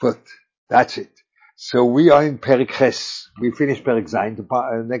But that's it. So we are in Perek Ches. We finished Perek Zayin.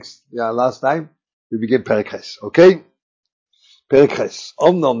 Last time we begin Perek Ches. Okay? Perek Ches.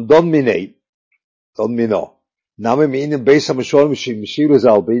 Omnom don minei. Don mino. Name mi inen beis ha-mishol mishiru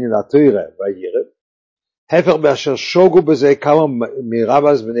zal beinen ha-teure vayire. Hefer be'asher shogu beze kama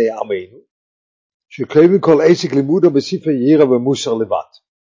mirabas b'nei ameinu. Shekreivin kol eisik limudo b'sifei yira v'musar levat.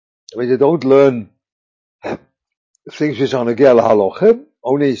 When you don't learn things which are negel halochem,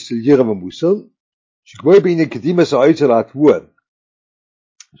 only yira v'musar. Shekreivin beinen kedimas ha'oitzel ha'tvuah.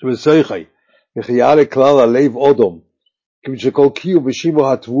 So we say, v'chiyale klal ha'leiv odom. Kim shekol kiyu b'shimu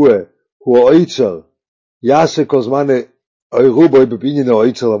ha'tvuah hu ha'oitzel. Yase kozmane oiru boi b'binyin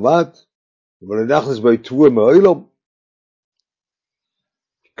ha'oitzel levat.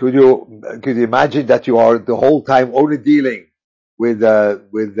 Could you imagine that you are the whole time only dealing with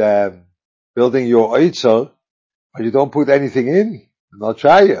building your oitzer, but you don't put anything in? Not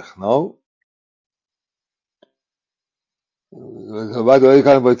shayach, no?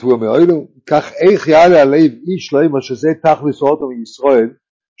 כך איך יעלה הלב איש לא מה שזה תכלס אותו מישראל,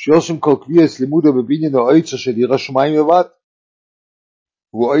 שיושם כל קביעס לימודו בבניין האויצר של ירא שמיים לבד,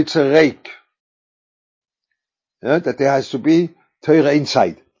 הוא אויצר ריק. Yeah, that there has to be Torah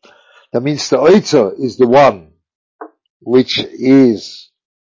inside. That means the oitzer is the one which is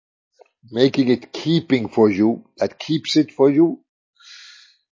making it keeping for you, that keeps it for you.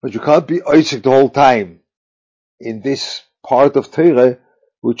 But you can't be oitzer the whole time in this part of Torah,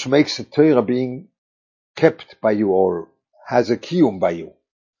 which makes the Torah being kept by you or has a kiyum by you.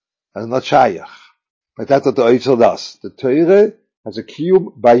 That's not shayach. But that's what the oitzer does. The Torah has a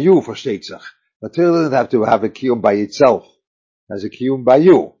kiyum by you for shteitzach. The Torah doesn't have to have a kiyum by itself. It has a kiyum by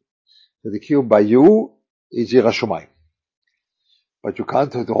you. So the kiyum by you is Yirah Shamayim. But you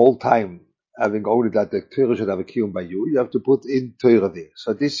can't have the whole time having only that the Torah should have a kiyum by you. You have to put in Torah there.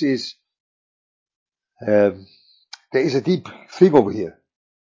 So this is, there is a deep thing over here,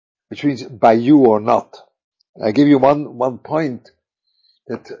 which means by you or not. I give you one point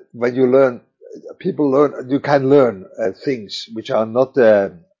that when you learn, people learn, you can learn things which are not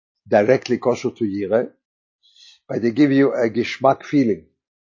directly kosher to Yireh, but they give you a geschmack feeling.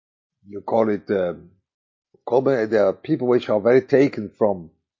 You call it, there are people which are very taken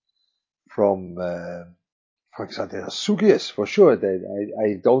from, for example, there are sugyas, for sure.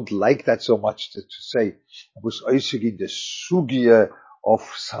 I don't like that so much to say. I was oisig in the sugya of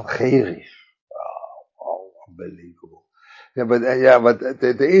Sancherif. Oh, unbelievable. But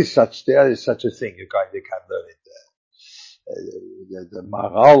there is such a thing. You can learn it. The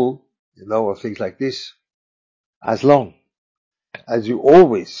Maral, or things like this, as long as you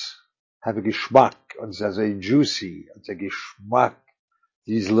always have a geschmack, and as a juicy, as a geschmack,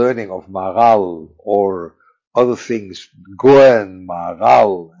 this learning of Maral or other things, Goen,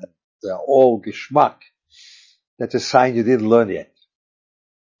 Maral, they're all geschmack, that's a sign you didn't learn yet.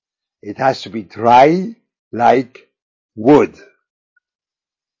 It has to be dry like wood.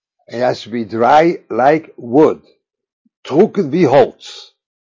 It has to be dry like wood. Trocken wie Holz.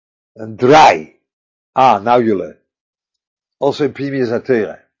 And dry. Now you learn. Also in previous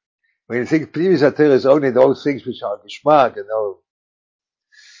Torah. When you think previous Torah is only those things which are geschmack and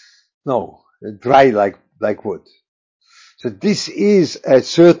no, dry like wood. So this is a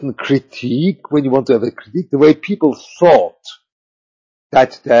certain critique, when you want to have a critique, the way people thought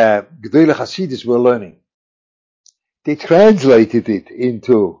that the Gedolei Hasidus were learning. They translated it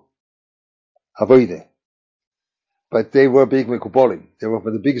into Avodah. But they were big Mekubolim. They were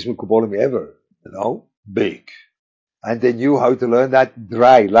the biggest Mekubolim ever, big. And they knew how to learn that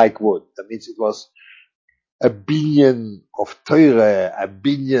dry like wood. That means it was a billion of Torah, a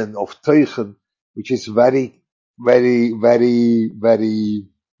billion of Teuchen, which is very, very, very, very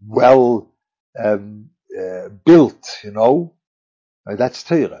well built, That's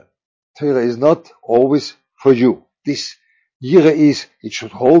Torah. Torah is not always for you. This Yirah it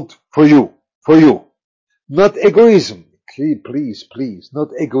should hold for you. Not egoism. Please, not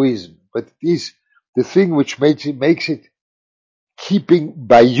egoism. But it is the thing which makes it keeping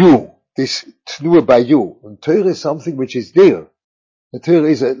by you. This tnua by you. And Torah is something which is there. The Torah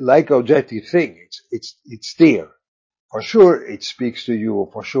is a like objective thing. It's there. For sure it speaks to you.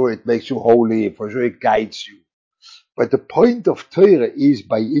 For sure it makes you holy. For sure it guides you. But the point of Torah is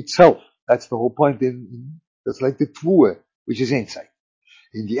by itself. That's the whole point that's like the tvua, which is inside.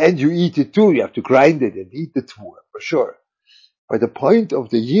 In the end, you eat it too. You have to grind it and eat the tvua, for sure. But the point of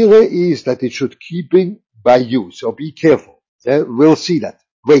the Yireh is that it should keeping by you. So be careful. Yeah? We'll see that.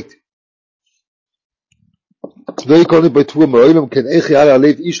 Wait.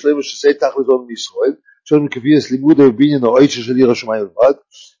 schon kvies limude binyan oitzer shel yira shomayim bad,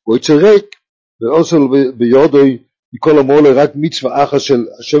 oitzer rek, ve'osel beyodoi mikol amole rak mitzvah achas shel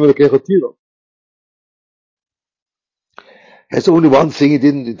Hashem Elokecha tiro. Has only one thing,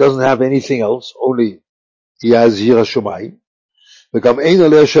 it doesn't have anything else, only he has yira shomayim. V'gam ein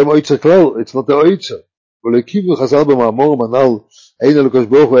alei Hashem oitzer klal, it's not the oitzer. ולקיבו חז"ל במאמר מנהל אין אל הקדוש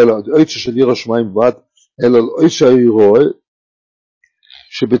ברוך הוא אלא אויצר של ירא שמיים בלבד אלא אויצר היראה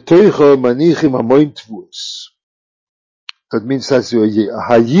שבתוכו מניחים המון תבוס. That means that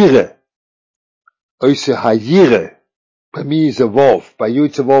hayire, oiser hayire, by me is a wolf, by you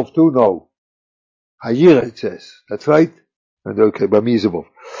it's a wolf too, no. Hayire it says, that's right? And okay, by me is a wolf.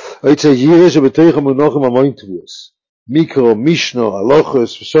 Oiser hayire שבתוכו מניחים המון תבוס. מיקרו, מישנו,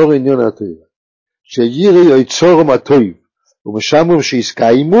 הלוכס, וסורי עניון התורה. שירי יצורם הטוב, ומשמם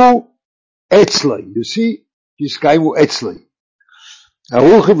שיסקיימו אצלי, you see, שיסקיימו אצלי.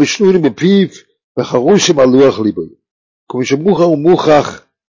 הרוחים ושנונים בפיו, וחרושים על לוח ליבו. כמו שמוכח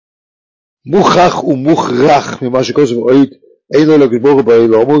ומוכרח, ממה שכוסף אוהד, אין לו לקשבור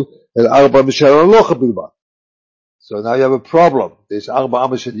בעילומו, אל ארבע משל הלוחה בלבד. So now you have a problem. There's ארבע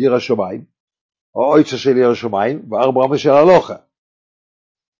עמה של ירא שמיים, או אויצה של ירא שמיים, וארבע עמה של הלוחה.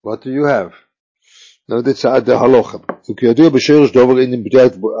 What do you have? Now that's the halacha. So kiyadua b'sherish dover in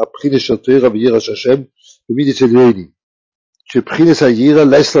b'dayat abchines shel Torah v'yiras Hashem b'midas elyonim. Shebchines hayira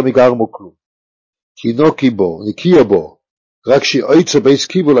lesla migar moklum. Tinoki bo, nikiya bo. Rak she'oitza beis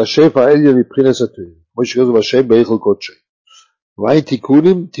kibul hashef ha'elya v'bchines haTorah. Mo shekazov Hashem b'eichel kodshei. V'ayin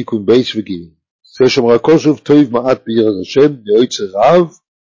tikunim, tikun beis v'gilim. So shemra kosov toiv ma'at b'yiras Hashem v'oitza rav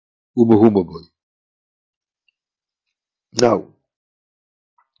u'mehuma boy. Now,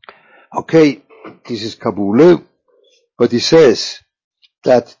 okay, this is Kabule, but he says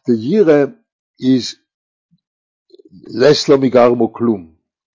that the Yira is less lamigar moklum.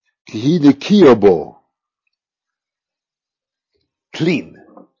 Kihi nekiyabo. Clean.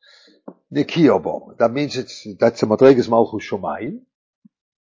 Nekiyabo. That means that's a madreges malchus shomayim,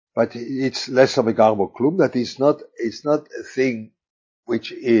 but it's less lamigar moklum. That it's not a thing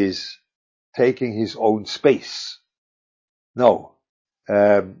which is taking his own space. No.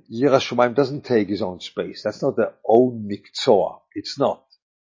 Yira Shomayim doesn't take his own space. That's not their own mikzoah. It's not.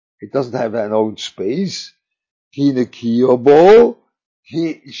 It doesn't have an own space. She is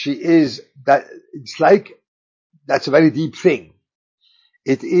that, it's like, that's a very deep thing.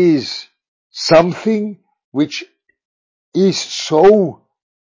 It is something which is so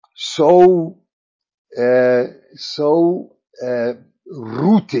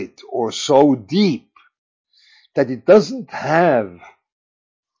rooted or so deep that it doesn't have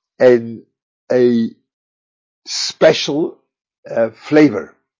a special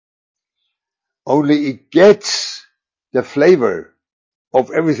flavor. Only it gets the flavor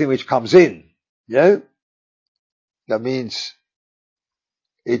of everything which comes in. Yeah? That means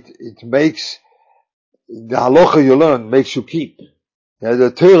it makes the halacha you learn makes you keep. Yeah,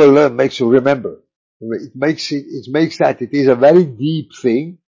 the Torah you learn makes you remember. It makes that it is a very deep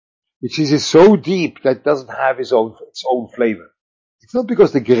thing, which is so deep that it doesn't have its own flavor. It's not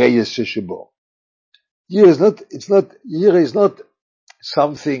because the grey is shishabo. Yira is not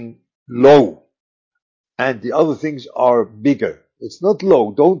something low, and the other things are bigger. It's not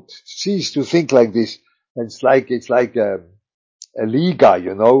low. Don't cease to think like this. It's like a liga,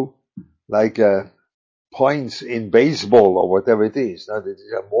 you know, like points in baseball or whatever it is. Now, there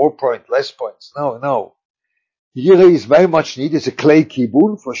are more points, less points. No. Yira is very much needed. It's a clay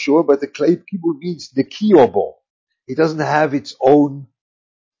kibul for sure, but the clay kibul means the kiyobo. It doesn't have its own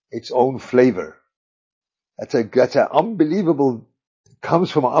flavor. That's an unbelievable, comes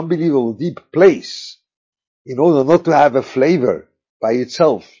from an unbelievable deep place. In order not to have a flavor by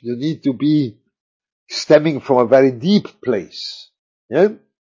itself, you need to be stemming from a very deep place. Yeah?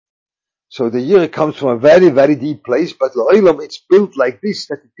 So the Yira comes from a very, very deep place, but the Olam, it's built like this,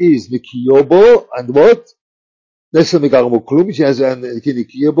 that it is Nikiyobo, and what? That's the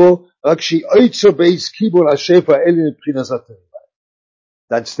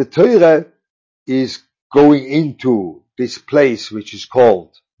Torah is going into this place which is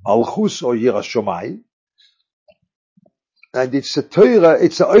called Malchus or Yira Shomai, and it's the Torah,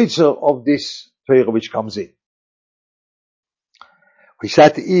 it's the Oitzer of this Torah which comes in. Which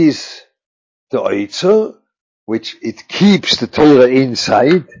that is the Oitzer, which it keeps the Torah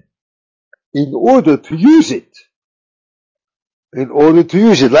inside in order to use it. Like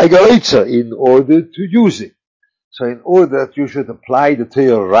a Oitzer, in order to use it. So in order that you should apply the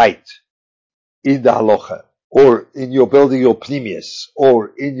Torah right in the halacha, or in your building your pnimius,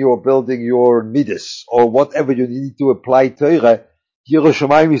 or in your building your midas, or whatever you need to apply Torah, Yira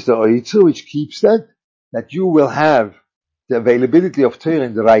Shamayim is the Oitzer which keeps that, that you will have the availability of Torah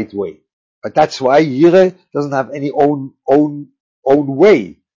in the right way. But that's why Yireh doesn't have any own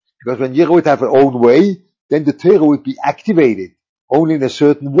way. Because when Yireh would have an own way, then the Torah would be activated only in a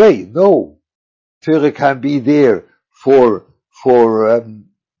certain way. No. Torah can be there for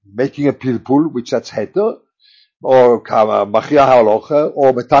making a pilpul, which that's heter, or machia halacha,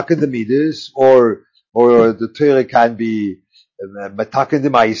 or metaken the midas, or the Torah can be metaken the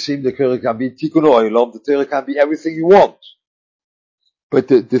maisim, the Torah can be tikkun oilom, the Torah can be everything you want. But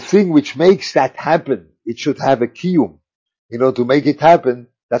the thing which makes that happen, it should have a kiyum. To make it happen,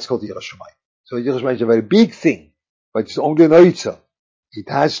 that's called Yiras Shamayim. So Yiras Shamayim is a very big thing, but it's only an oitza. It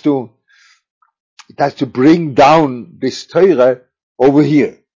has to bring down this Torah over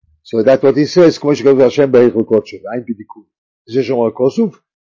here. So that's what he says, Kmo shekol Hashem b'eichel kodshev, ein b'dikun. This is Shomar Kosuf,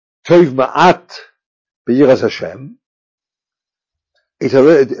 Tov ma'at b'yiras Hashem. It's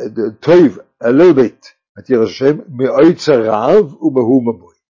Tov, a little bit, at Yiras Hashem, me'oitza rav u'mehu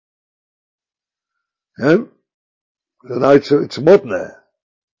maboy. So now it's modna.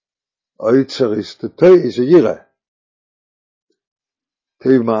 Oitzer is the Tov, is a Yirah.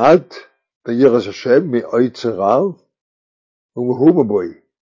 Tov ma'at b'yiras Hashem, me'oitza rav u'mehu maboy.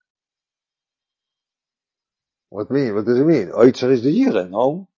 What does it mean? Oitzer is the Yireh,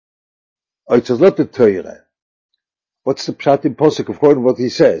 no? Oitzer is not the Torah. What's the pshat in Posuk according to what he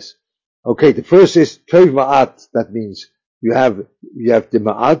says? Okay, the first is Tov Ma'at. That means you have the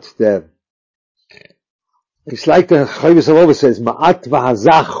Ma'at, it's like the Chavis Avova says, Ma'at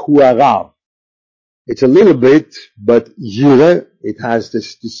v'hazach hu arav. It's a little bit, but Yireh, it has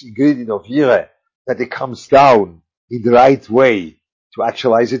this ingredient of Yireh, that it comes down in the right way to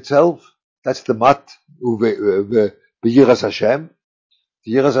actualize itself. That's the Mat B'Yiras Hashem.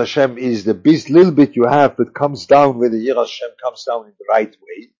 The Yiras Hashem is the little bit you have that comes down where the Yiras Hashem comes down in the right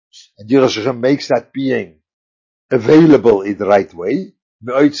way. And Yiras Hashem makes that being available in the right way.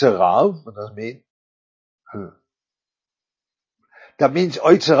 Me'oitzer rav, what does it mean? That means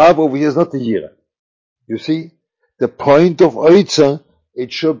Oitzer rav over here is not the Yireh. You see? The point of Oitzer,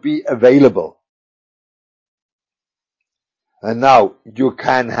 it should be available. And now, you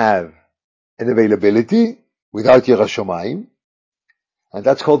can have an availability without Yiras Shamayim, and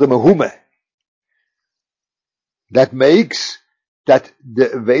that's called a mehumeh. That makes that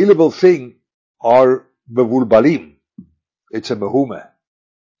the available thing are mevulbalim. It's a mehumeh.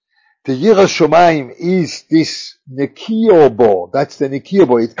 The Yiras Shamayim is this nekiyah. That's the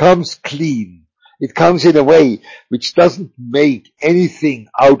nekiyah. It comes clean. It comes in a way which doesn't make anything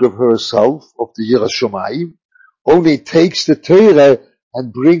out of herself, of the Yiras Shamayim, only takes the Torah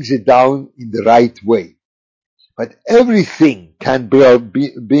and brings it down in the right way. But everything can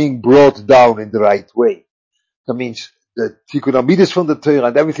be being brought down in the right way. That means the tikkun amidus from the Torah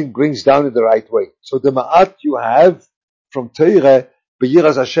and everything brings down in the right way. So the ma'at you have from Torah,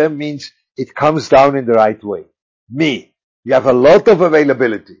 b'yiras Hashem, means it comes down in the right way. You have a lot of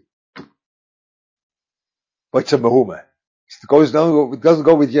availability. But it's a mehumah. It doesn't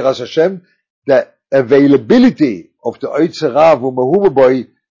go with Yiras Hashem. The availability of the Oitzer Rav u'mehumah boy,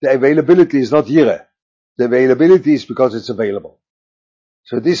 the availability is not Yireh. The availability is because it's available.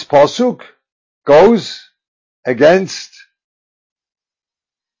 So this pasuk goes against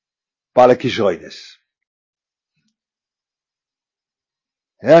Balakishroines.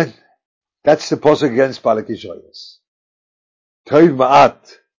 Yeah? That's the pasuk against Balakishroines. Tov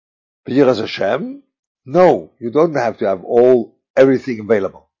ma'at b'yiras Hashem. No, you don't have to have everything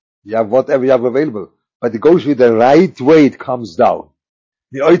available. You have whatever you have available. But it goes with the right way it comes down.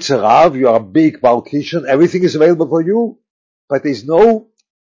 The Oitzer Rav, you are a big Baal Kishan, everything is available for you, but there's no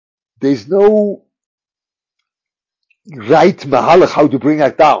right mahalach how to bring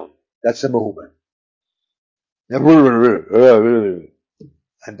that down. That's a mehumah.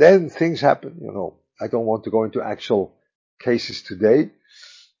 And then things happen, I don't want to go into actual cases today.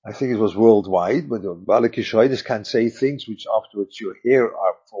 I think it was worldwide, but the Baal Kishan can say things which afterwards your hair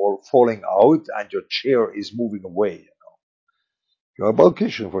are falling out and your chair is moving away. You're a Baal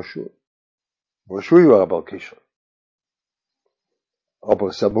Kishan for sure. For sure you are a Baal Kishan. Aber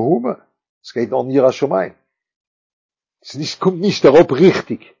es ist ein Mehumah. Es geht on Yiras Shamayim. Kommt nicht darauf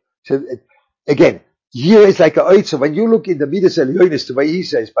richtig. Again, Yireh is like a oitzer. When you look in the Midas Elyonis, the way he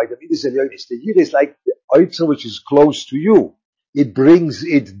says, by the Midas Elyonis, the Yireh is like the oitzer which is close to you. It brings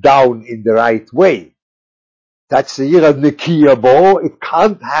it down in the right way. That's the Yireh Nekiyah Bo. It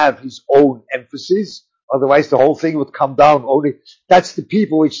can't have his own emphasis. Otherwise the whole thing would come down only. That's the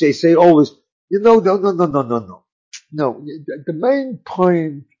people which they say always, no. No, the main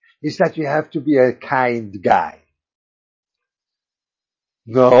point is that you have to be a kind guy.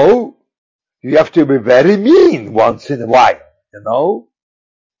 No, You have to be very mean once in a while, you know?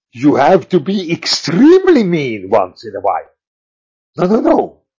 You have to be extremely mean once in a while.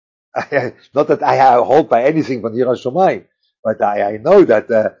 No. Not that I hold by anything from Yiras Shamayim, but I know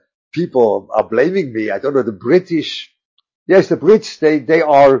that people are blaming me. I don't know, the British. Yes, the Brits, they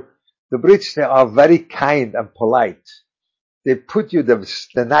are very kind and polite. They put you the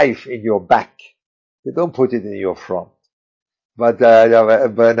knife in your back. They don't put it in your front. But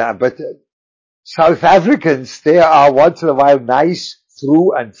South Africans, they are once in a while nice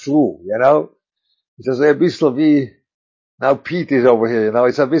through and through, you know? It's just a bisschen wie, now Pete is over here, you know?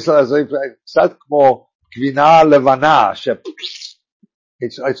 It's a bisschen as if, קצת כמו גבינה לבנה,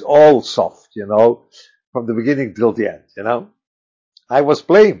 it's all soft, you know? From the beginning till the end, you know? I was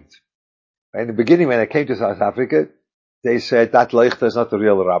blamed. In the beginning, when I came to South Africa, they said that Leichter is not the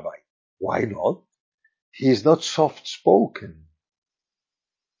real rabbi. Why not? He is not soft spoken.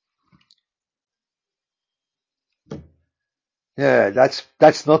 Yeah, that's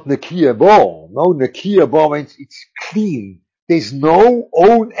not Nakia Bo. No, Nakia Bo means it's clean. There's no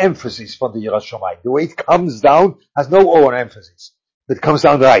own emphasis for the Yiras Shamayim. The way it comes down has no own emphasis. It comes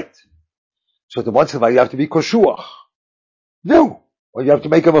down right. So the once in a while you have to be koshuach. No. Or you have to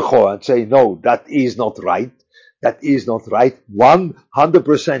make a mechor and say, no, that is not right. That is not right.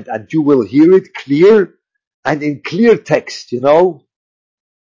 100%. And you will hear it clear and in clear text, you know.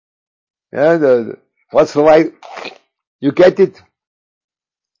 Yeah, once in a while you get it.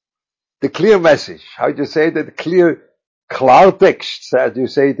 The clear message. How do you say that? Clear, Klartext, as you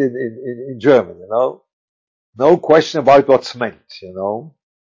say it in German, you know? No question about what's meant, you know?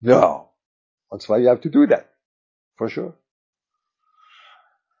 No. That's why you have to do that. For sure.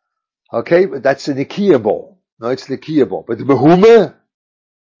 Okay, but that's the Nikia ball. No, it's the Nikia ball. But the Behume,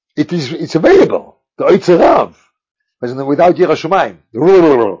 it's available. The Oitzerav. Without Yiras Shamayim.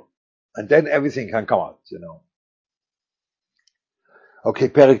 And then everything can come out, you know. Okay,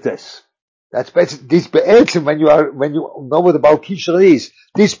 Perek Tes. That's better. This be'etzim, when you know what about Kisher is,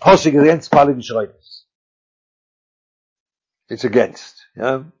 this posik against Pali Yisraelis. It's against,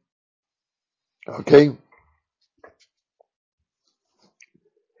 yeah? Okay?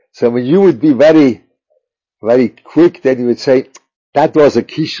 So when you would be very, very quick, then you would say, that was a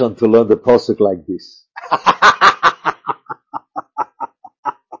Kishon to learn the posik like this.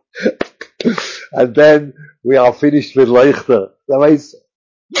 And then we are finished with Leichter.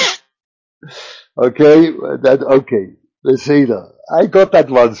 Okay. Let's see that. I got that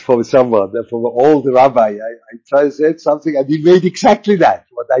once from someone, from an old rabbi. I tried to say something and he made exactly that,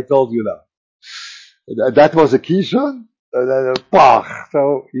 what I told you now. That was a Kishon,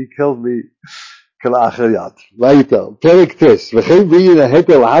 so he killed me. כלאחר weiter. פרק טס, וכן בעניין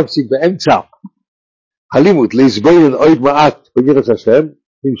ההתר להפסיק באמצע הלימוד, להסביר עוד מעט בגירת השם,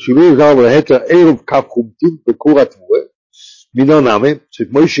 עם שילוי זר להתר ערב כף חומתים בקור התבואה, מינו נאמה,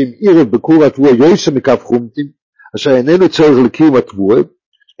 שכמו שאם ערב בקור התבואה יויסה מכף חומתים, אשר איננו צורך לקיום התבואה,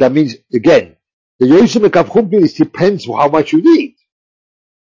 that means, again, the יויסה מכף חומתים is depends how much you need.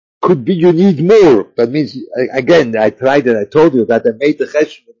 Could be you need more. That means, again, I tried and I told you that I made the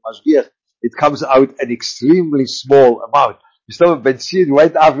cheshbon with Mashgiach. It comes out an extremely small amount. You start with Benzir, you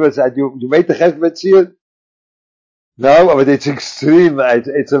went afterwards and you made the cheshbon Benzir? No, but it's extreme.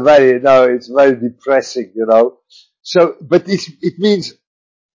 It's very depressing, you know. So, but it means,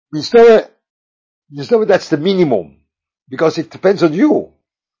 you start with that's the minimum. Because it depends on you.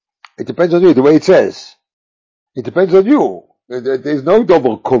 It depends on you, the way it says. It depends on you. There's no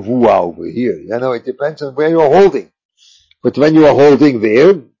double kavua over here. You know, it depends on where you're holding. But when you are holding there,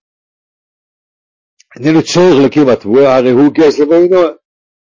 and then it's who cares about it?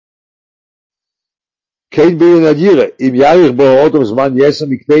 Kein bin adire. Im Jahr bo Adam zman yesem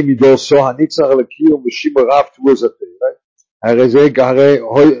miknei midor so hanitzach lekium mishim rav tuzate. Hare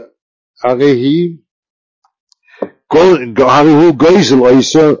hu geisel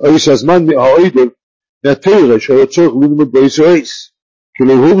oisa zman mi haoidel natere shoyotzor lulmud beisois.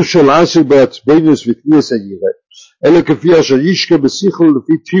 כלהור של עשר בעצבנוס ותניס הירה, אלא כפי אשר ישכה בשיחו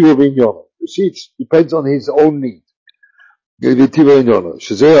לפי טיבו ועניונו. You see, it depends on his own need. לפי טיבו ועניונו.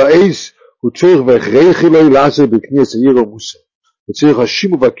 שזה העיס, הוא צורך והכרחי לו לעשר בכניס הירה ומוסר. וצריך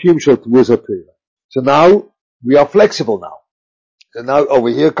השימו והקיום של תבוז התורה. So now, we are flexible now. So now, over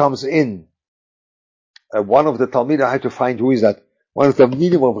here comes in, one of the Talmud, I had to find who is that, one of the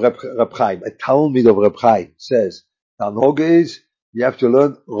minimum of Reb Chaim, a Talmud of Reb Chaim, says, the Anoge is, you have to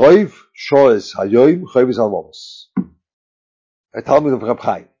learn Roiv Shoes HaYoim Chovis Almos. A Talmud of Reb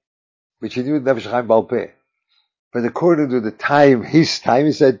Chaim, which he knew Nefesh Chaim Baal Peh. But according to the time, his time,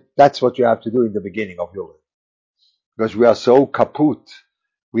 he said, that's what you have to do in the beginning of your life. Because we are so kaput,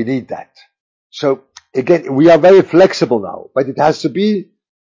 we need that. So again, we are very flexible now, but it has to be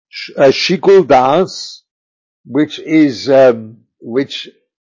shikul das, which is,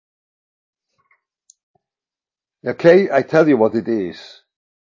 okay, I tell you what it is.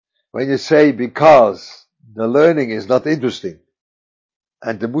 When you say because the learning is not interesting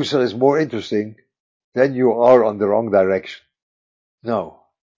and the Musar is more interesting, then you are on the wrong direction. No,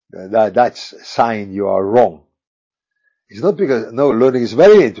 that's a sign you are wrong. It's not because, no, learning is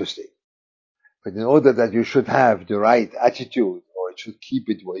very interesting. But in order that you should have the right attitude, or it should keep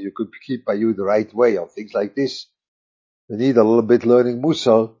it where you could keep by you the right way, or things like this, you need a little bit learning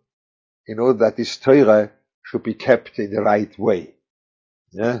Musar in order that this Torah should be kept in the right way.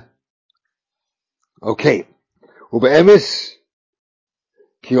 Yeah? Okay. Ube'emes,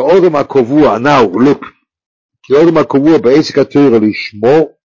 ki odem HaKovua, now look, ki odem HaKovua ba'esek HaTorah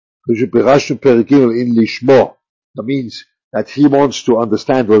lishmo, ושפרשנו פרק ג' in lishmo. That means that he wants to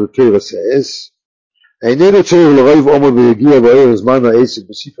understand what the Torah says. איננו צריך לרוב עומד ויגיע בעיר הזמן העסק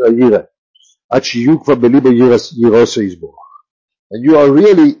בספר הירא, עד שיהיו כבר בליבו ירוסו יסבור. And you are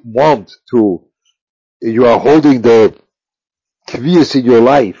really you are holding the kvias in your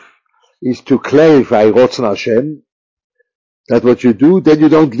life, is to clarify Rotzon Hashem, that what you do, then you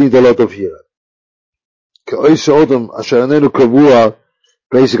don't need a lot of hira. כאויס אודם אשר איננו קבוע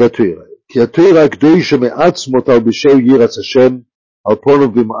בעסק התורה. כי התורה הקדושה מעצמו תלבישהו יראת השם, על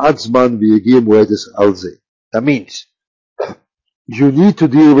פונו במעט זמן ויגיע מועדס על זה. That means, you need to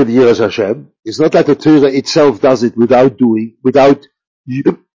deal with Yiras Hashem. It's not that the Torah itself does it without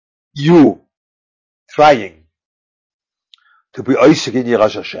you trying to be oisig in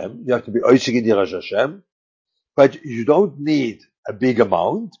Yiras Hashem. You have to be oisig in Yiras Hashem, but you don't need a big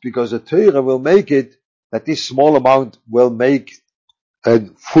amount, because the Torah will make it that this small amount will make a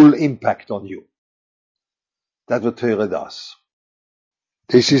full impact on you. That's what Torah does.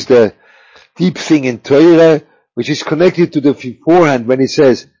 This is the deep thing in Torah, which is connected to the beforehand when it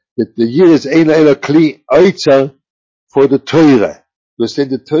says that the year is ein ela kli oitzer for the Torah. Because then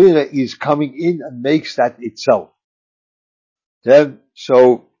the Torah is coming in and makes that itself. Then,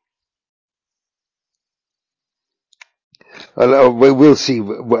 so, we'll see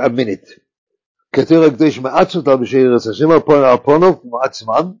a minute. כתורה הקדוש מעצמו תלבישי יראת השם על פונו מעט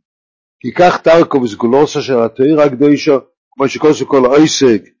זמן, כי כך תרכו וסגולוסה של התורה הקדושה, כמו שכוסו כל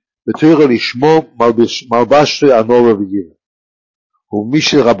העסק, בתורה לשמו מלבשתי הנורא וירא. ומי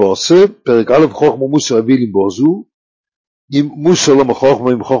שרבה עושה, פרק א' חוכמה מוסר הביא ליבוזו, אם מוסר לא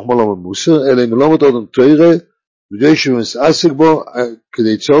מחוכמה, אם חוכמה לא ממוסר, אלא אם לא מתעודם תורה, ודאי שמסעסק בו,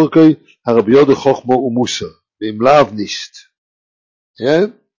 כדי צורכי, הרבי יודע חוכמה ומוסר, ואם לאו ניסט. Yeah?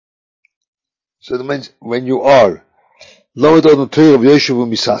 So that means when you are לא מתעודם תורה ויושב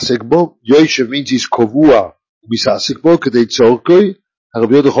ומסעסק בו, יושב means is קבוע ומסעסק בו, כדי צורכי,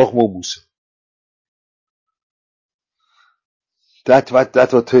 הרבי יודע חוכמה ומוסר. That's what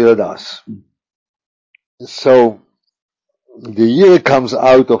Torah does. So, the year comes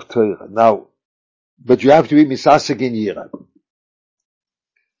out of Torah. Now, but you have to be misasek in Yira.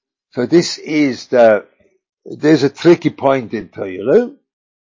 So there's a tricky point in Torah,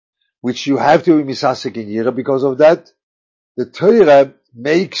 which you have to be misasek in Yira. Because of that, the Torah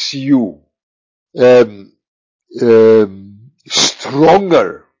makes you,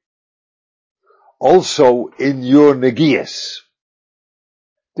 stronger also in your negias.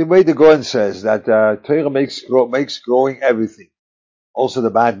 The way the Goen says that, Torah makes growing everything. Also the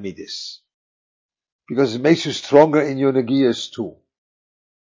bad midas. Because it makes you stronger in your negias too.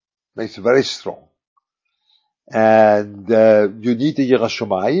 Makes you very strong. And, you need the Yiras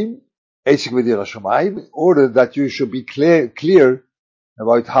Shamayim, Esek with Yiras Shamayim, in order that you should be clear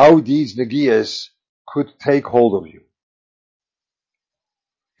about how these negias could take hold of you.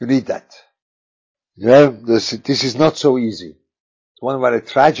 You need that. Yeah, this is not so easy. It's one of a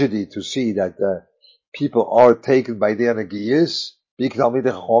tragedy to see that, people are taken by their negias, big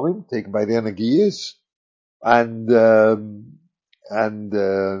Talmidei Chachomim, taken by their negias, and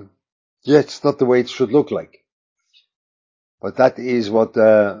yeah, it's not the way it should look like. But that is what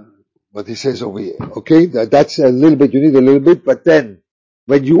he says over here. Okay? That's a little bit, you need a little bit, but then,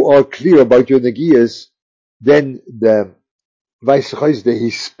 when you are clear about your negias, then the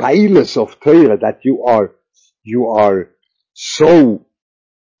hispilus of Torah, that you are so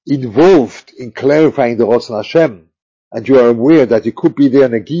involved in clarifying the Rotzon Hashem, and you are aware that it could be their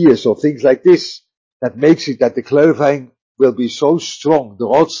negias or things like this, that makes it that the clarifying will be so strong, the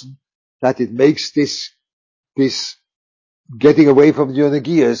Rotzon, that it makes this getting away from your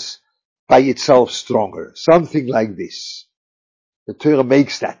negias by itself stronger. Something like this. The Torah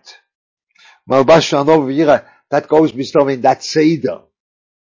makes that. That goes in that Seder.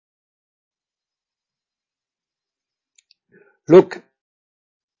 Look,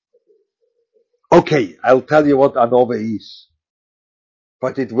 okay, I'll tell you what Anova is,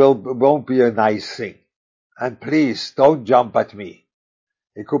 but won't be a nice thing. And please, don't jump at me.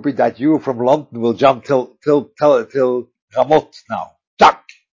 It could be that you from London will jump till Ramot now. Duck!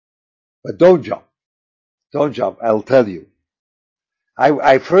 But don't jump. Don't jump, I'll tell you.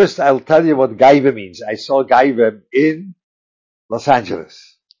 I'll tell you what Gaiva means. I saw Gaiva in Los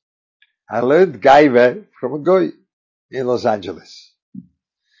Angeles. I learned Gaiva from a guy in Los Angeles.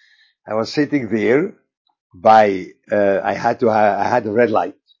 I was sitting there I had a red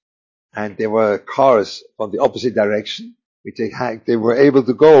light, and there were cars from the opposite direction, which they were able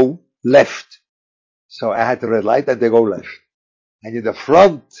to go left. So I had the red light and they go left. And in the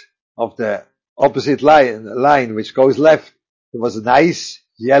front of the opposite line which goes left, there was a nice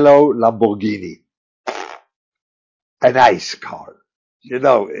yellow Lamborghini. A nice car.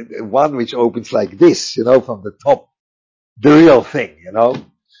 One which opens like this, from the top. The real thing, It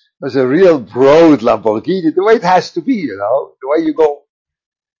was a real broad Lamborghini, the way it has to be, the way you go.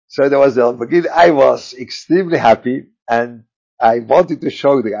 So there was the Lamborghini. I was extremely happy, and I wanted to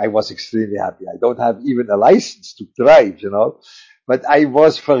show that I was extremely happy. I don't have even a license to drive, but I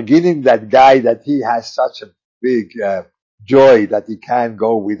was forgiving that guy that he has such a big joy that he can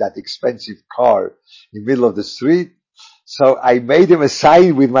go with that expensive car in the middle of the street. So I made him a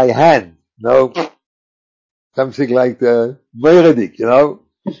sign with my hand, something like the Meredith,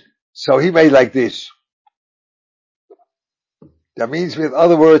 So he made like this. That means, with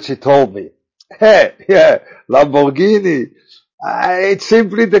other words, he told me, hey, yeah, Lamborghini. It's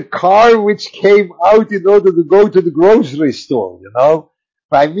simply the car which came out in order to go to the grocery store,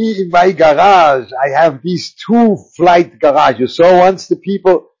 By me, in my garage, I have these 2-flight garages. So once the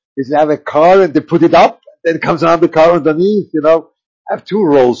people have a car and they put it up, then it comes on the car underneath, I have 2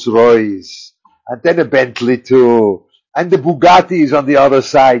 Rolls Royce, and then a Bentley too, and the Bugatti is on the other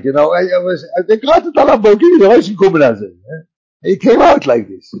side, they got the Lamborghini, he came out like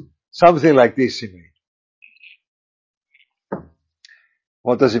this. Something like this he made.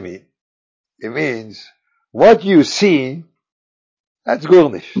 What does it mean? It means, what you see, that's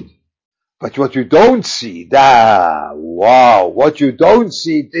Gurnish. But what you don't see, what you don't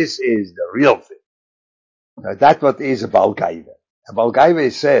see, this is the real thing. Now, that's what is a Baal Gaiva. A Baal Gaiva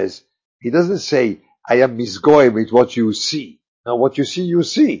says, he doesn't say, I am misgoy with what you see. Now, what you see, you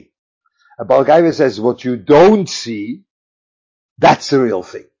see. A Baal Gaiva says, what you don't see, that's the real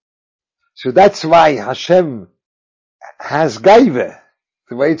thing. So that's why Hashem has Gaiva.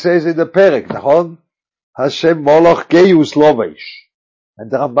 The way it says in the Perek, Nachon? Hashem Moloch Geus Lovesh. And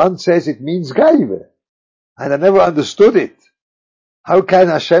the Ramban says it means Gaiva. And I never understood it. How can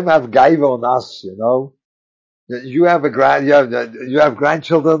Hashem have Gaiva on us, You have you have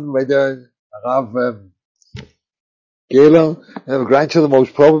grandchildren, whether Rav Gela, you have grandchildren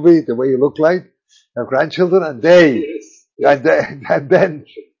most probably, the way you look like. You have grandchildren and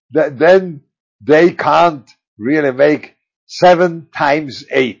then they can't really make 7 times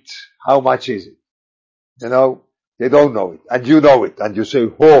 8. How much is it? They don't know it. And you know it. And you say,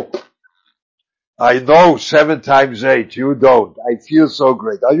 I know 7 times 8. You don't. I feel so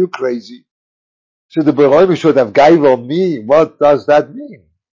great. Are you crazy? So the Beroim should have Gaiva on me. What does that mean?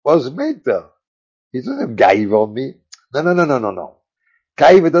 What's the matter? He doesn't have Gaiva on me. No.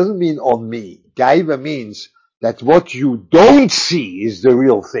 Gaiva doesn't mean on me. Gaiva means that what you don't see is the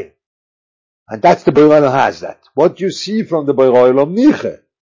real thing. And that's the Beroim has that. What you see from the Beroim Niche.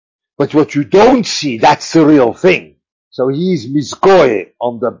 But what you don't see, that's the real thing. So he's miskoy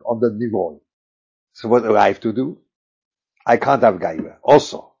on the nivoy. So what do I have to do? I can't have Gaiva.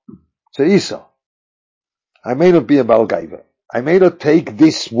 Also. So Isa, I may not be a Baal Gaiva. I may not take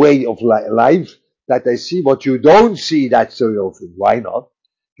this way of life that I see what you don't see, that's the real thing. Why not?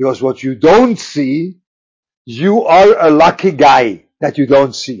 Because what you don't see, you are a lucky guy that you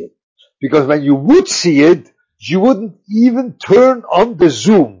don't see it. Because when you would see it, you wouldn't even turn on the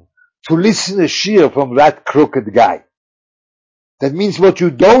Zoom to listen a shiur from that crooked guy. That means what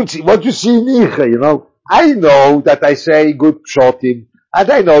you don't see, what you see in Niche, I know that I say good pshotim, and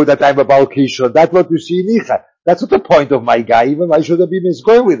I know that I'm a Baal Kishon. That's what you see in Niche. That's not the point of my guy, even why should I be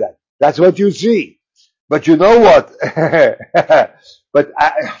misgoing with that? That's what you see. But you know what?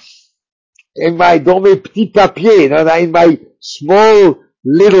 In my Dome Petit Papier, in my small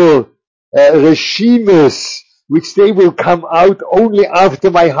little regimes, which they will come out only after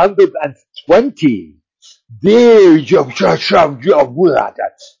my 120. There, you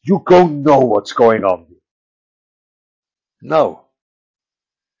don't know what's going on. No.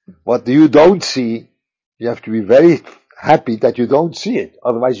 What you don't see, you have to be very happy that you don't see it.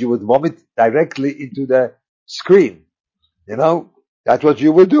 Otherwise you would vomit directly into the screen. That's what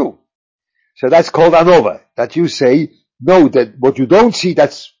you will do. So that's called anova. That you say, no, that what you don't see,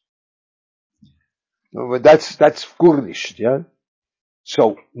 that's gurnisht, yeah?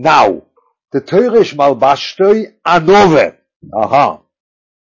 So now, the Teurish malbashtoi anove. Aha.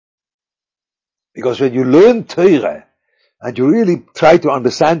 Because when you learn Torah, and you really try to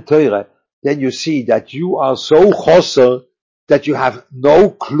understand Torah, then you see that you are so choser that you have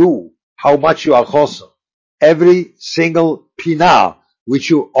no clue how much you are choser. Every single pinah which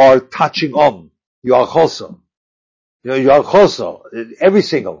you are touching on, you are choser. You are choser. Every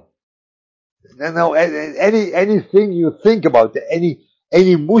single. Now, anything you think about, any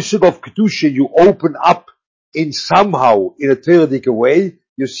musig of kedusha you open up in somehow, in a Torah way,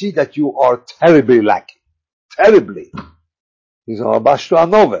 you see that you are terribly lacking. Terribly.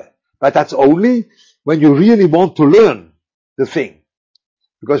 But that's only when you really want to learn the thing.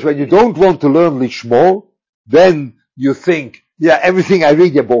 Because when you don't want to learn Lishmo, then you think, yeah, everything I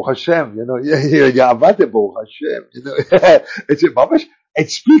read, yeah, Baruch Hashem, yeah, Avada Baruch Hashem,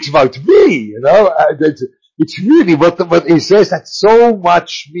 it speaks about me, it's really what he says, that's so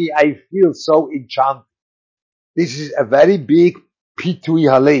much me, I feel so enchanted. This is a very big pitui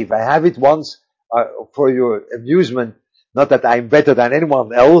halev. I have it once, for your amusement, not that I'm better than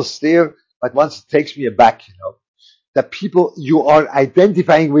anyone else there, but once it takes me aback, that people, you are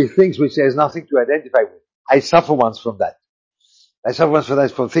identifying with things which there's nothing to identify with. I suffer once from that.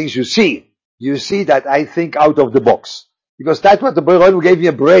 From things you see. You see that I think out of the box. Because that's what the Baruch gave me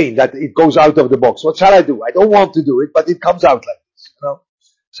a brain, that it goes out of the box. What shall I do? I don't want to do it, but it comes out like this,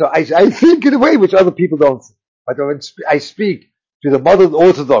 So I think in a way which other people don't think. But when I speak to the modern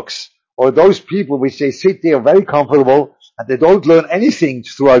Orthodox, or those people which they sit there very comfortable, and they don't learn anything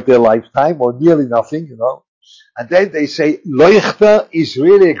throughout their lifetime, or nearly nothing, and then they say, Leuchter is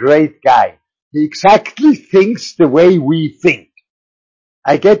really a great guy. He exactly thinks the way we think.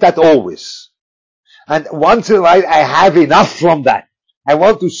 I get that always. And once in a while I have enough from that. I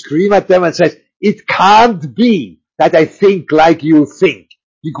want to scream at them and say, it can't be that I think like you think.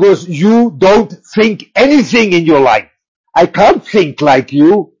 Because you don't think anything in your life. I can't think like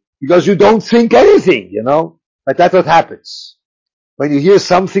you because you don't think anything, But that's what happens. When you hear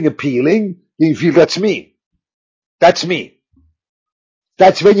something appealing, you feel that's me. That's me.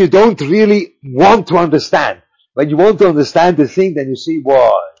 That's when you don't really want to understand. When you want to understand the thing, then you see,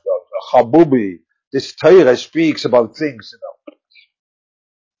 wow, Habubi, this Torah speaks about things,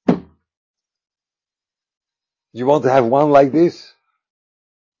 You want to have one like this?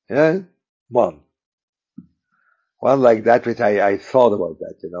 Yeah? One like that, which I thought about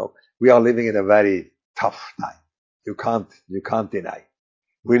that, We are living in a very tough time. You can't deny.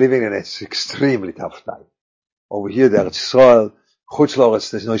 We're living in an extremely tough time. Over here, the Eretz Yisrael, Chutz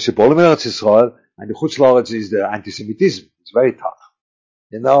La'aretz, there's no Sibbolim in Eretz Yisrael, and the Chutz La'aretz is the anti-Semitism. It's very tough.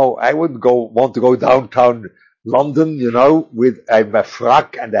 I wouldn't want to go downtown London, with a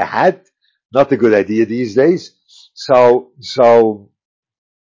frock and a hat. Not a good idea these days. So it's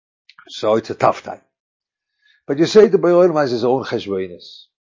a tough time. But you say the Baruch has his own cheshbonis.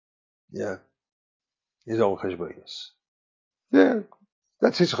 Yeah. His own cheshbonis. Yeah.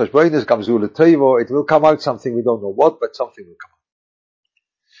 That's his cheshbonis, Gamzul Toivo. It will come out something, we don't know what, but something will come out.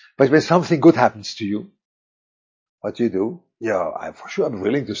 But when something good happens to you, what do you do? Yeah, for sure I'm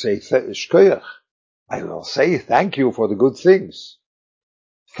willing to say shkoyach. I will say thank you for the good things.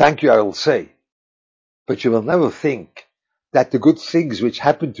 Thank you, I will say. But you will never think that the good things which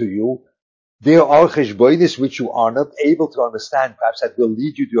happen to you, there are cheshbonis which you are not able to understand, perhaps that will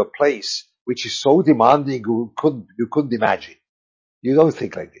lead you to a place which is so demanding you couldn't imagine. You don't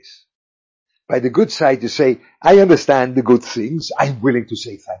think like this. By the good side, you say, I understand the good things. I'm willing to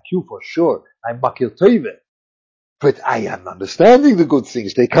say thank you for sure. I'm makir tove. But I am understanding the good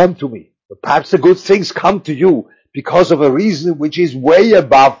things. They come to me. But perhaps the good things come to you because of a reason which is way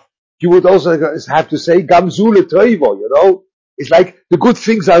above. You would also have to say gamzule toivo, It's like the good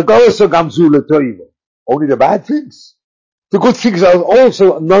things are also gamzule toivo. Only the bad things. The good things are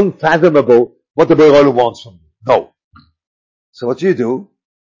also non-fathomable what the Beirolu wants from you. No. So what do you do?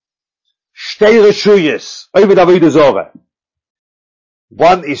 Shtei reshuyes, oived avodah zorah.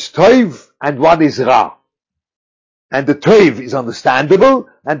 One is toiv and one is ra. And the toiv is understandable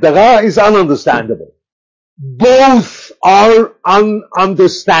and the ra is ununderstandable. Both are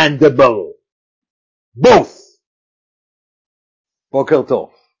ununderstandable. Both. Boker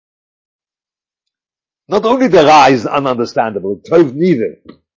tov. Not only the ra is ununderstandable, the toiv neither.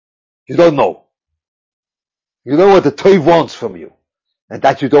 You don't know. You know what the toiv wants from you. And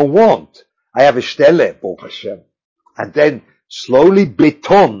that you don't want. I have a stelle, Baruch Hashem. And then slowly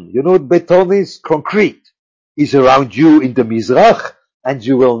beton. You know what beton is? Concrete. is around you in the Mizrach, and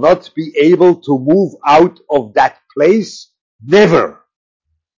you will not be able to move out of that place, never.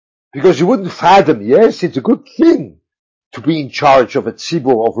 Because you wouldn't fathom, yes, it's a good thing to be in charge of a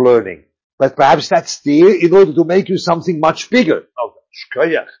tzibur of learning, but perhaps that's there in order to make you something much bigger.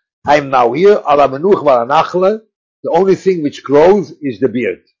 I am now here, the only thing which grows is the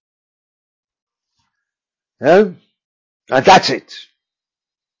beard. Yeah? And that's it.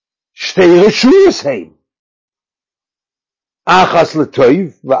 Shtei Reshuyos heim. Achas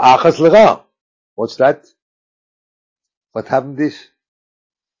l'toiv v'achas l'ra. What's that? What happened this?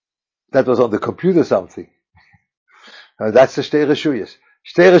 That was on the computer something. That's the Shtei Reshuyos.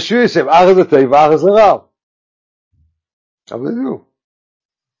 Shtei Reshuyos heim. Achas l'toiv v'achas l'ra. How will you do?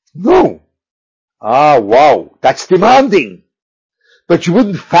 No. Ah, wow. That's demanding. But you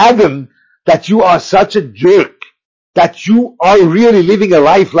wouldn't fathom that you are such a jerk, that you are really living a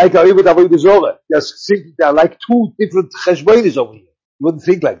life like Avodah Avodah Zorah. There are like two different cheshbonis over here. You wouldn't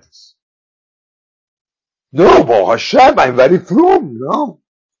think like this. No, Baruch Hashem, I'm very frum. No.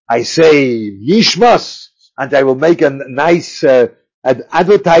 I say Yishmas, and I will make a nice an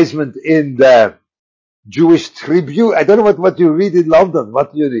advertisement in the Jewish Tribune. I don't know what you read in London.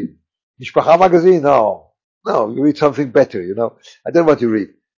 What do you read? Mishpacha magazine? No. No, you read something better, you know. I don't know what you read.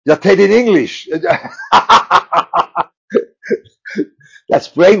 You're paid in English. That's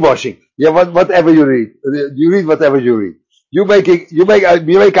brainwashing. Yeah, whatever you read. You read whatever you read. You make a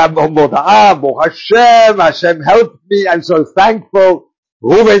Hashem help me, I'm so thankful.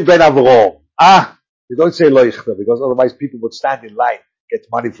 Ruven ben Avrom. You don't say Leuchter, because otherwise people would stand in line, get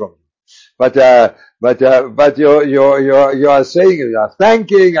money from you. But you are saying, you are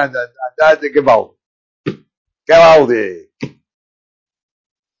thanking, and that, gewalt. Gewaldig.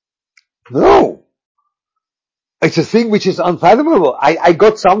 No. It's a thing which is unfathomable. I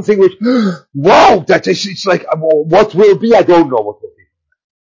got something which, wow, it's like, what will be, I don't know what will be.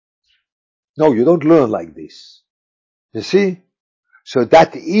 No, you don't learn like this. You see? So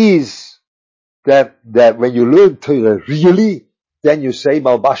that is, that when you learn Torah really, then you say,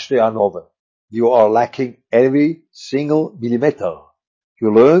 Malbashte Anova. You are lacking every single millimeter.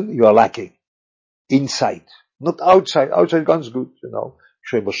 You learn, you are lacking. Inside. Not outside. Outside guns good, you know.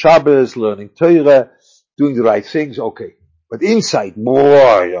 Shema Shabbos, learning Torah, doing the right things, okay. But inside,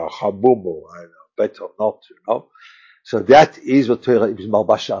 more, yeah, chabumu, I know, better not, you know. So that is what Torah is,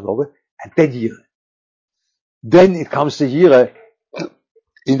 Malbashte Anova. And then Yireh. Then it comes to Yireh,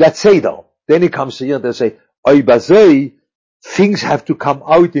 in that Seder. Then it comes to Yireh, they say, Oy bazei, things have to come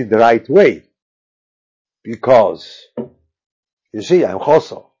out in the right way. Because, you see, I'm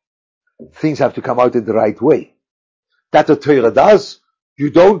Choso. Things have to come out in the right way. That the Torah does, you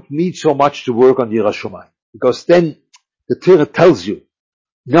don't need so much to work on Yireh Shamayim. Because then, the Torah tells you,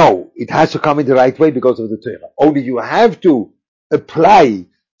 no, it has to come in the right way because of the Torah. Only you have to apply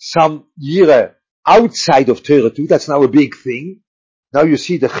some Yireh outside of Torah too. That's now a big thing. Now you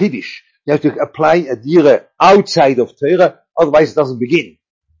see the Chiddush. You have to apply a Yireh outside of Torah, otherwise it doesn't begin.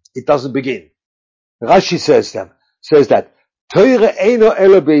 It doesn't begin. Rashi says that Torah eino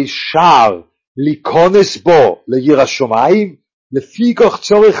elo Shaar likones bo leYireh Shamayim lefikoch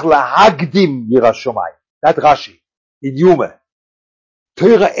tzorich lahagdim Yireh Shamayim. That Rashi in Yuma.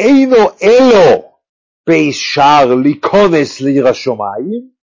 Torah eino elo Shaar likones leYireh Shamayim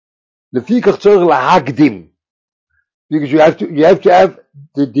lefikoch tzorich lahagdim. Because you have to have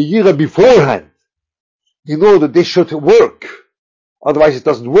the Yireh beforehand in order this should work. Otherwise it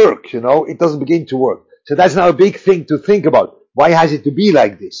doesn't work, you know, it doesn't begin to work. So that's now a big thing to think about. Why has it to be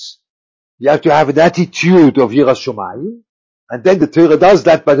like this? You have to have an attitude of Yireh Shamayim, and then the Torah does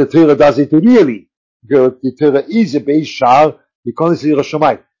that, but the Torah does it really. Because the Torah is a Beis Shaar, because it's Yireh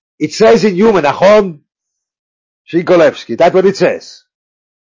Shamayim. It says in Yuma, Nachon Shikolevsky, that's what it says.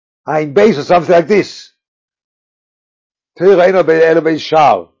 In base or something like this. Torah eno Beis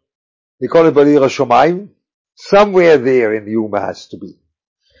Shaar, because it's Yireh Shamayim. Somewhere there in the Yuma has to be.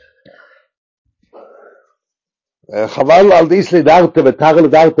 Chaval al dis ledarte betar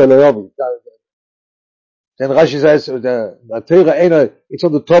ledarte leyomi. Then Rashi says the Torah ena, it's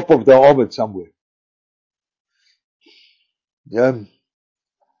on the top of the Ovid somewhere. Yeah.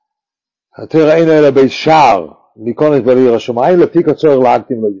 Torah ena ela Beis Shaar likones b'Yireh Shamayim lefika tzorich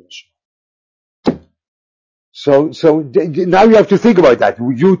lahagdim lo Yireh Shamayim. So now you have to think about that.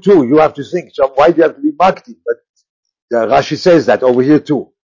 You too, you have to think. So why do you have to be maktim? But Rashi says that over here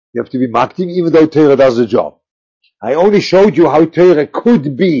too. You have to be maktim even though Torah does the job. I only showed you how Torah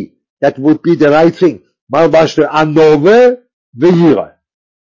could be. That would be the right thing. Malbashte Anove veYireh.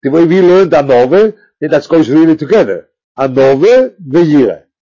 The way we learned Anove, then that goes really together. Anove veYireh.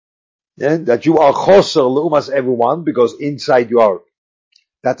 Yeah? That you are choser l'umas everyone, because inside you are,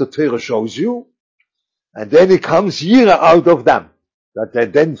 that the Torah shows you, and then it comes yira out of them.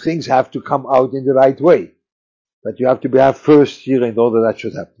 That then things have to come out in the right way. That you have to have first yira in order that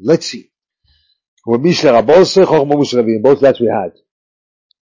should happen. Let's see. Both that we had.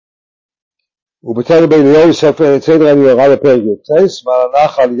 ובתל ביליהו ספר סדר אני פרק י"ט,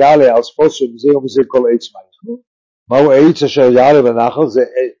 והנחל יעלה על ספוס ומזה ומזה כל עץ מים. מהו העץ אשר יעלה בנחל?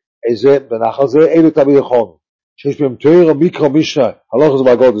 זה בנחל זה אלו תמיד החומר. שיש בהם תורה, מיקרו, משנה, הלוכס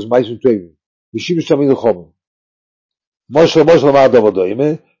והגודס, מייסים טובים. ושימוש תמיד החומר. מושל אמר דבר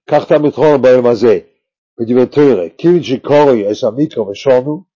דומה, כך תמיד חומר בעולם הזה. בדבר תורה, כיוון שקורא את המיקרו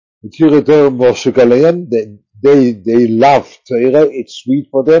ושונו, ותראה תורה מושק עליהם, they love תורה, it's sweet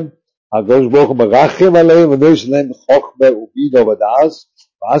for them, הקדוש ברוך הוא מרחם עליהם ונותן להם חוכמה ובינה ודעת,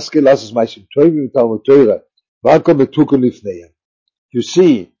 ועסקי לעשות מעשים טובים ותלמוד תורה, והכל מתוקן לפניהם. You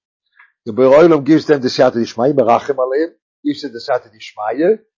see, the Beroilom gives them the Siyata Dishmaya, Merachem Aleim, gives them the Siyata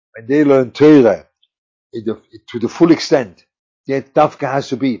Dishmaya, and they learn Torah to the full extent. Yet Tafka has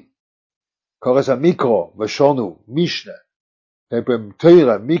to be Koras HaMikro, Vashonu, Mishnah,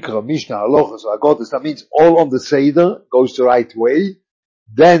 Torah, Mikro, Mishnah, Halochos, Agotas, that means all on the Seder, goes the right way.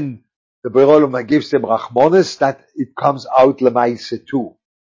 Then the Beroilom gives them Rachmones, that it comes out Lemaise too.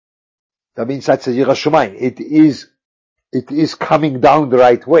 That means that's a Yirah Shomayim. It is coming down the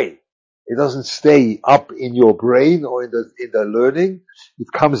right way. It doesn't stay up in your brain or in the learning.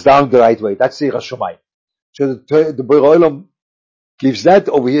 It comes down the right way. That's the Yirah Shomayim. So the Beroilom gives that.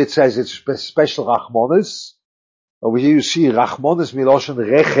 Over here it says it's special Rachmones. Over here you see Rachmones Miloshen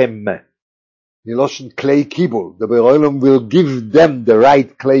Rechem. Miloshen Klei Kibul. The Beroilom will give them the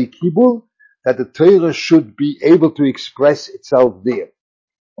right Klei Kibul, that the Torah should be able to express itself there.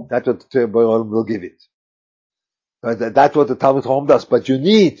 That's what the Beroilom will give it. That's what the Talmud Chacham does. But you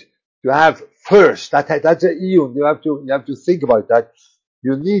need to have first, that's a iyun. You have to think about that.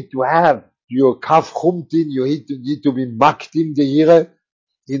 You need to have your kaf chumtin, you need to be maktim the yira,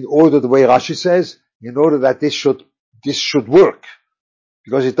 in order, the way Rashi says, in order that this should work.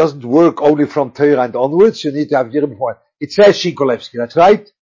 Because it doesn't work only from Torah and onwards, you need to have yira before. It says Shinkolevsky, that's right?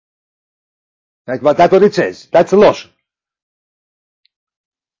 That's what it says. That's a lotion.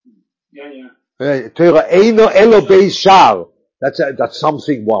 Yeah. Torah Eino Elo Beis Shaar. That's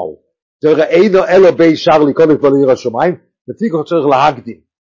something, wow. Torah Eino Elo Beis Shaar Likonech B'Yirah Shomayim. V'tikach tzorich lahagdim.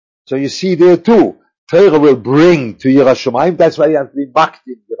 So you see there too, Torah will bring to Yirah Shomayim. That's why you have to be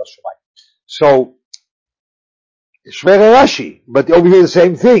makdim Yirah Shomayim. So, Shvera Rashi, but over here the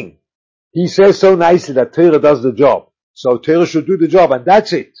same thing. He says so nicely that Torah does the job. So Torah should do the job, and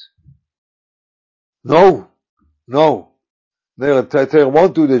that's it. No. Torah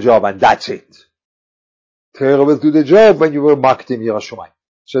won't do the job, and that's it. Torah will do the job when you were makdim Yirah Shomayim.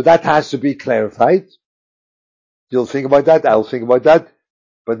 So that has to be clarified. You'll think about that, I'll think about that.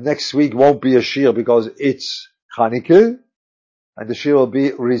 But next week won't be a shir because it's Chanukah, and the shir will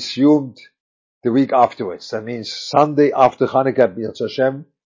be resumed the week afterwards. That means Sunday after Chanukah, B'Yirtzeh Hashem,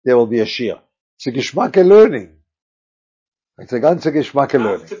 there will be a shir. It's a Geschmacke learning. It's a ganze Geschmacke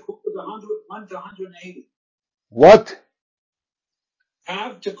learning. 1 to 180. What?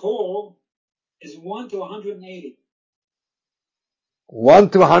 Have to call is 1 to 180. 1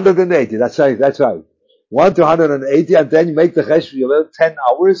 to 180, that's right. 1 to 180, and then you make the cheshbon, you learn 10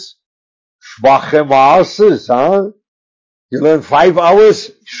 hours, schwache Maßes, huh? You learn 5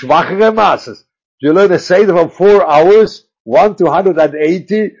 hours, schwachere Maßes. You learn a Seder from 4 hours, 1 to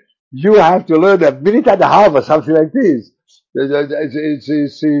 180, you have to learn a minute and a half or something like this.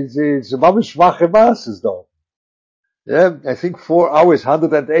 It's about schwache Maßes though. Yeah, I think 4 hours,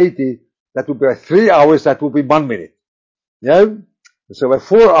 180, that would be 3 hours, that would be 1 minute. Yeah? So by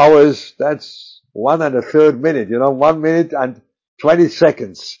 4 hours, that's 1 1/3 minute, 1 minute and 20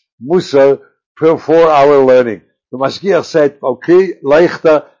 seconds. Musar per 4 hour learning. The Mashgiach said, okay,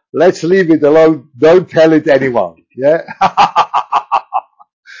 Leichter, let's leave it alone, don't tell it anyone. Yeah?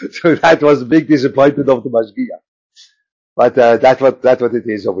 So that was a big disappointment of the Mashgiach. But, that's what it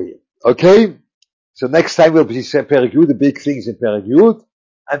is over here. Okay? So next time we'll see Perek Yud, the big things in Perek Yud,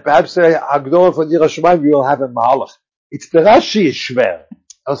 and perhaps Hagdorah von Yirah Shomayim, we will have a Mahalach. It's the Rashi is schwer.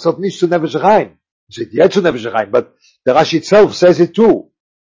 Es hat nicht zu Nefesh HaChayim. Es ist jetzt zu Nefesh HaChayim, but the Rashi itself says it too.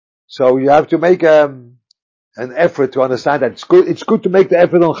 So you have to make an effort to understand that. It's good to make the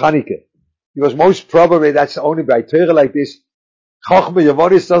effort on Chanukah. Because most probably that's only by Torah like this. Chochmah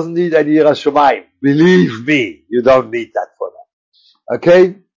Yavonis doesn't need any Yirah Shomayim. Believe me, you don't need that for that.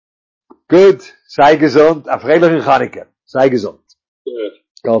 Okay? Good. Sei gesund. A freilichen Chanukah. Sei gesund. Good.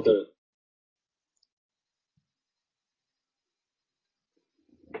 Gott.